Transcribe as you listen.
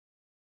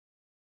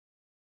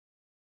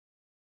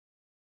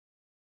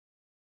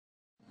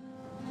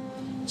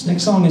This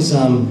next song is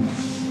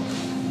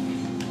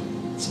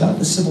it's about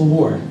the Civil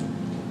War,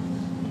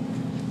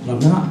 but I'm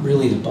not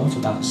really a buff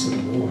about the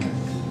Civil War,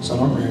 so I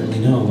don't really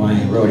know why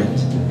I wrote it.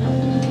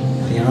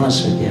 To be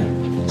honest with you,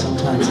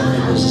 sometimes I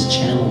think there's just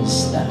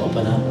channels that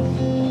open up.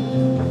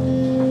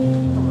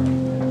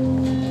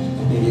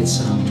 Maybe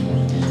it's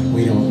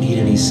we don't need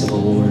any civil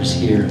wars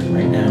here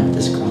right now with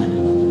this climate.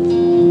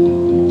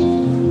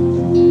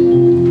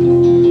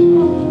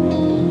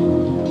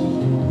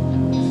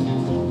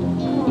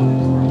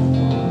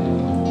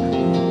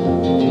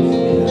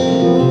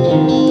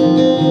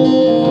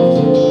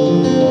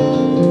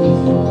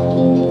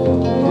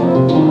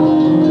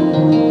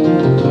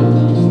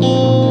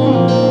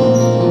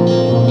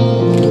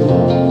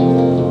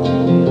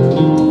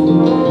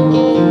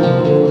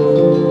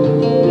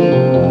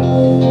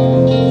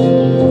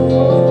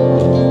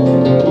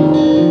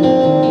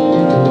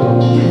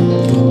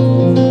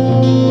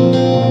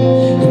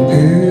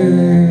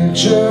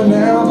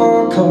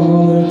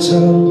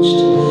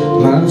 Touched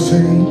my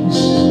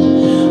face.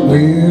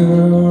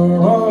 We're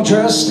all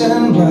dressed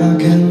in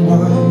black and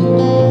white.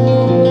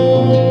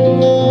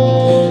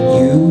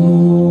 You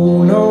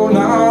know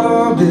not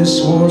of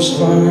this war's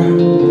fire,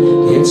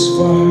 it's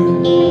fire.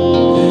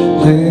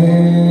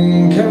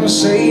 Lincoln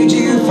saved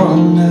you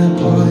from that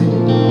plight.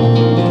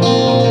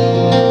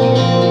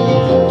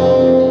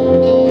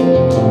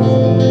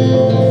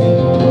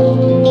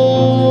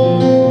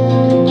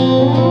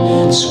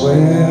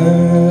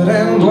 Sweat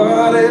and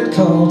blood, it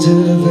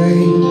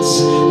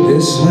cultivates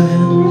this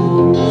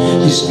land.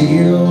 These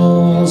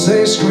fields,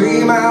 they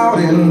scream out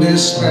in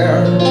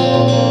despair.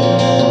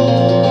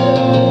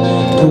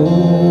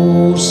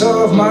 Ghosts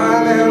of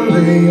mine, and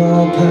they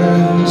all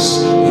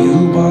pass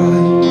you by.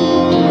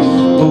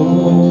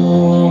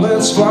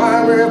 Bullets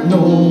fly with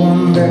no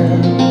one there.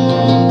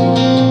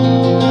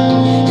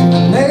 In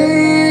the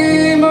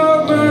name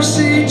of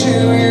mercy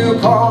do you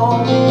call?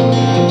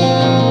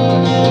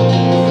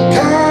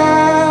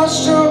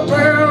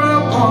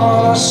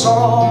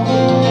 Song.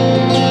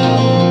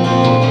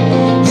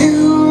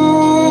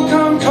 You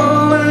come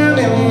calling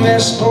in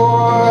this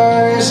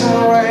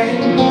poison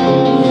rain,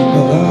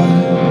 but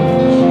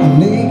I'm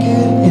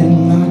naked in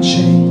my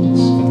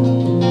chains.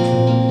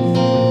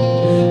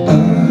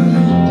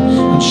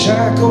 I'm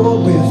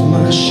shackled with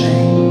my shame.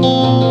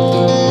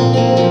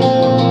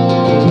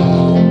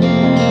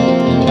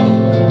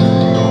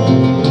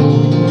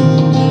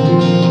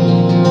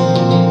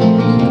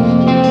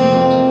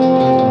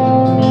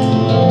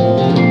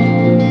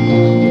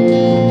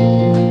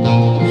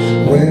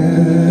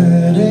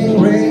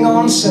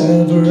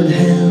 Severed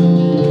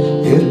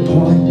hand, it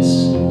points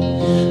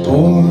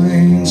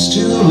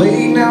too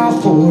late now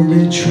for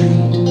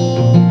retreat.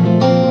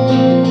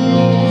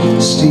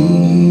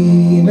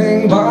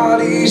 Steaming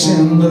bodies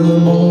in the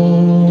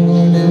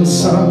morning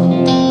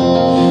sun,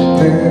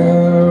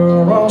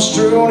 they're all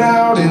strewn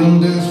out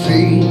in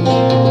defeat.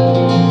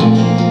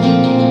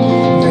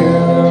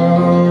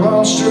 They're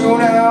all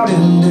strewn out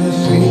in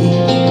defeat.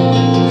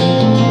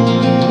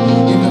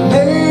 In the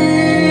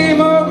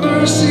name of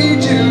mercy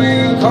do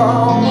you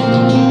call?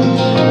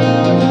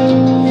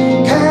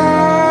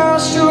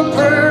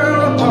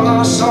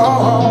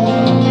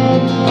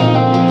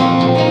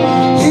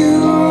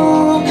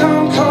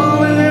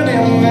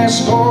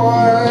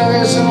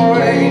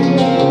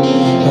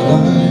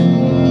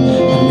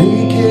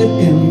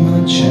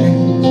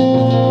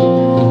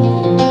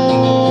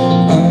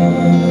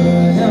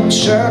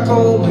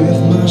 Shackled with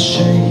my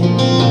shame.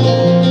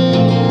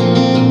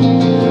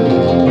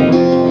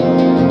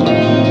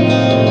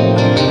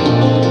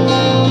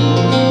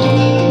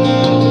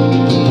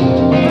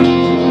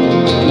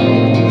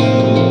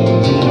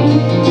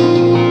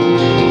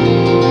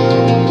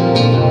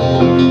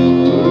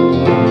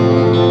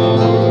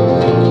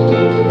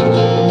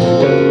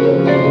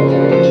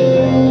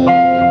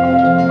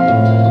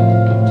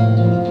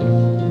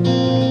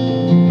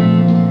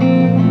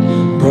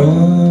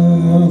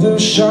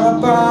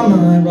 Shot by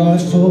my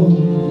rifle,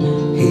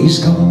 he's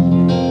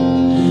gone.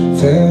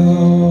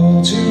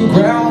 Fell to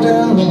ground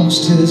and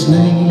lost his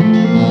name.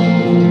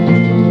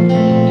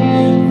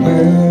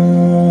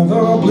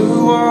 Whether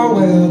blue or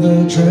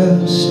whether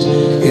dressed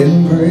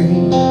in gray,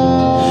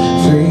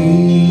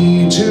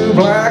 fade to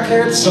black,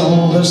 it's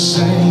all the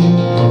same.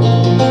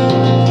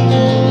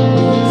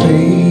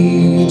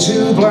 Fade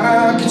to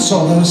black, it's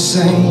all the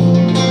same.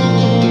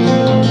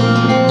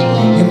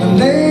 In the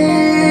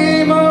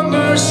name of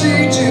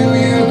mercy do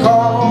you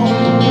call?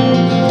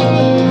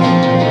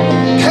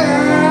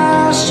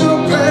 Cast your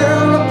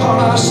prayer upon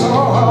us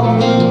all.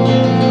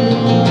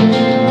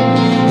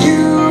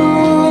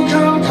 You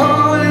come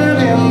calling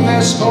in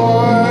this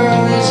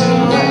poison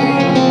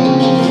rain,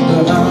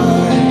 but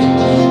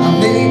I'm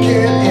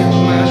naked in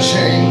my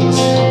chains.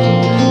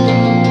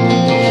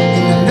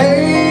 In the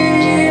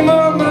name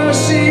of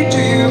mercy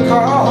do you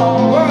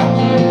call?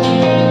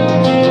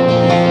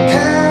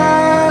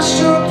 Cast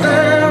your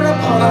prayer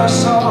upon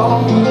us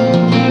all.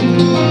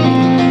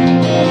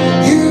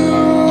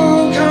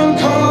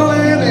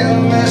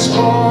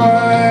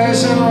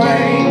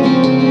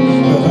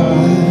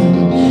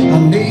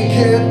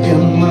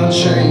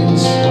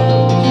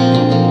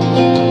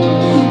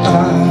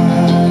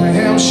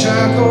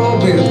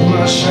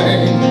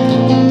 shame.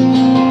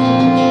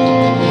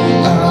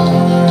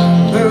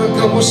 I'm the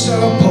ghost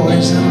of